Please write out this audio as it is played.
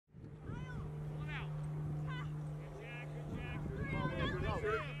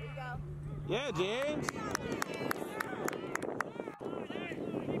Yeah, James.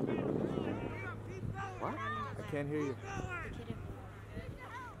 What? I can't hear you.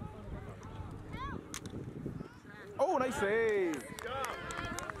 Oh, nice save.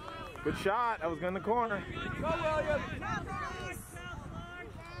 Good shot. I was in the corner.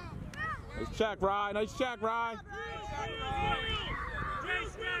 Nice check, Rye. Nice check, Rye.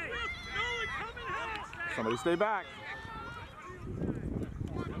 Somebody stay back.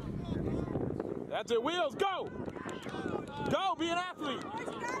 That's it. Wheels, go. Go, be an athlete.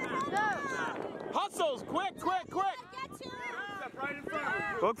 Hustles, quick, quick, quick.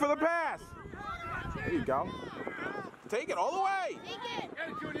 Look for the pass. There you go. Take it all the way.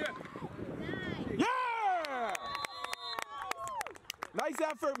 Yeah! Nice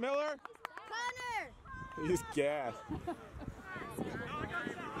effort, Miller. Connor! He's gassed.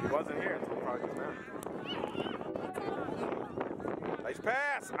 He wasn't here until probably just now. Nice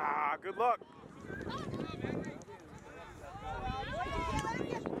pass. Ah, good luck.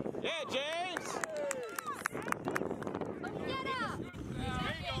 Yeah, James.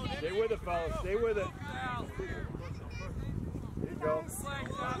 Stay with it, fellas. Stay with it. There you go.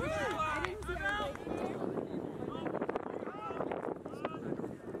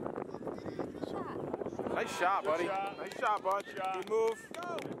 Nice shot, buddy. Nice shot, bud. Good move.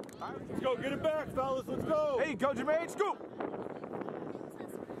 Let's go. Get it back, fellas. Let's go. Hey, go, Jermaine. Scoop.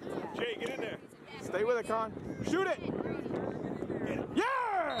 Jay, get in there. Stay with it, Con. Shoot it.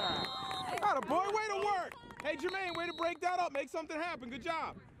 Yeah! Atta boy, way to work. Hey, Jermaine, way to break that up. Make something happen. Good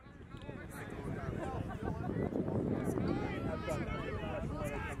job.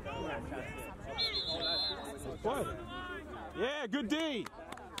 What? Yeah, good D.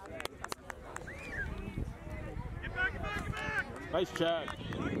 Get back, get back, get back. Nice check.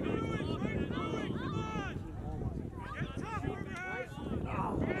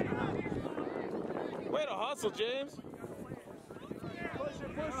 Way to hustle, James. Push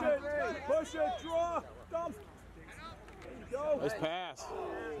it, push it, push it, draw, dump. There you go. Nice pass.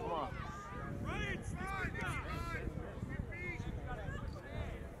 Come on.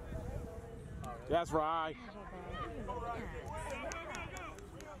 That's right.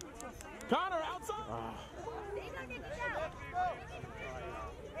 Connor, outside.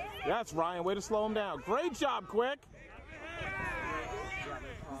 That's Ryan. Way to slow him down. Great job, Quick.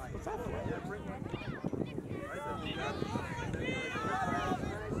 What's that for?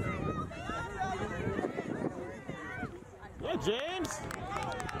 Yeah, James.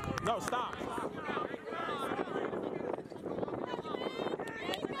 No, stop.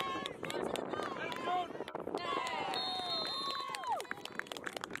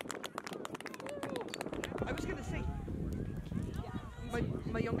 I was gonna say,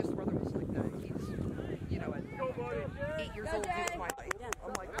 my youngest brother was like that. He's, you know, at 8 years old, he was my height.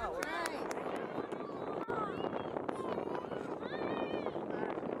 I'm like, oh.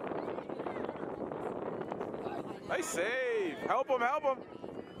 Nice save. Help him, help him.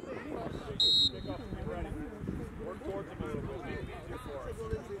 Work towards him a little bit. Easier for us.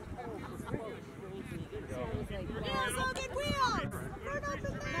 Wheels, Logan, wheels! Run up in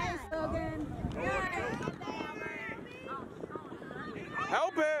there! Nice, Logan.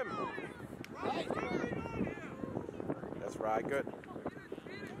 Help him. That's right, good.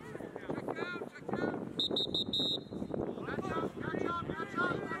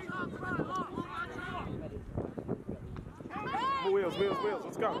 Wheels, wheels, wheels.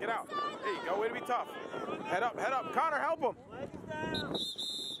 Let's go. Get out. There you go. Way to be tough. Head up, head up. Connor, help him.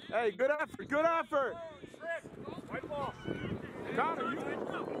 Hey, good effort, good effort. White ball. Connor, you.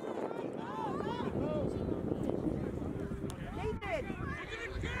 Nathan!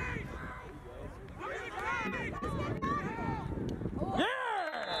 Yeah!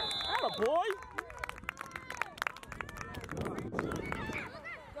 Atta boy.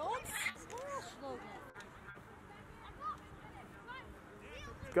 Don't splash, Logan.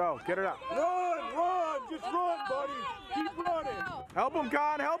 Go, get it up. Run, run, just run, buddy. Keep running. Help him,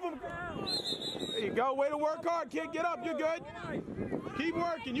 Con, help him. There you go. Way to work hard, kid. Get up, you're good. Keep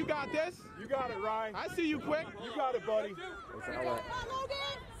working, you got this. You got it, Ryan. I see you quick. You got it, buddy. Come on,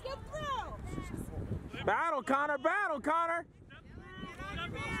 Logan! Skip through! Battle, Connor, battle, Connor.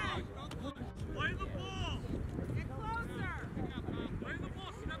 Play the ball. Get closer! Play the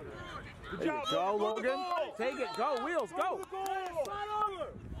ball, step through it. Good job, go, Logan. Take it, go, Wheels, go. Go, Logan!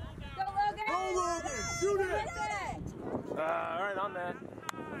 Go, Logan. Shoot it. All right, on that.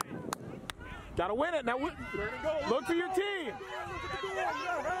 Gotta win it now. Look for your team.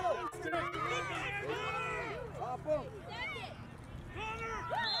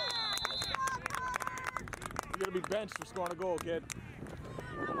 You're gonna be benched for scoring a goal, kid.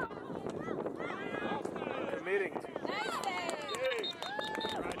 meeting. Nice save.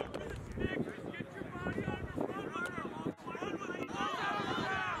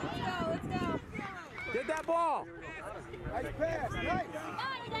 Let's go. Get that ball. Nice pass. Nice.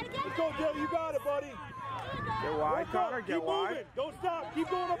 Let's go, Gil. You got it, buddy. Get wide, Connor. Get Keep wide. moving. Don't stop. Keep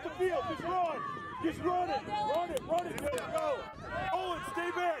going up the field. Just run. Just run it. Run it, Gil. Go. Nolan,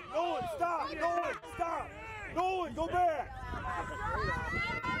 stay back. Nolan, stop. Nolan, stop. Nolan, go back.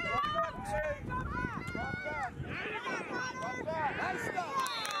 Nice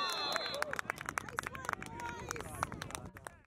stuff.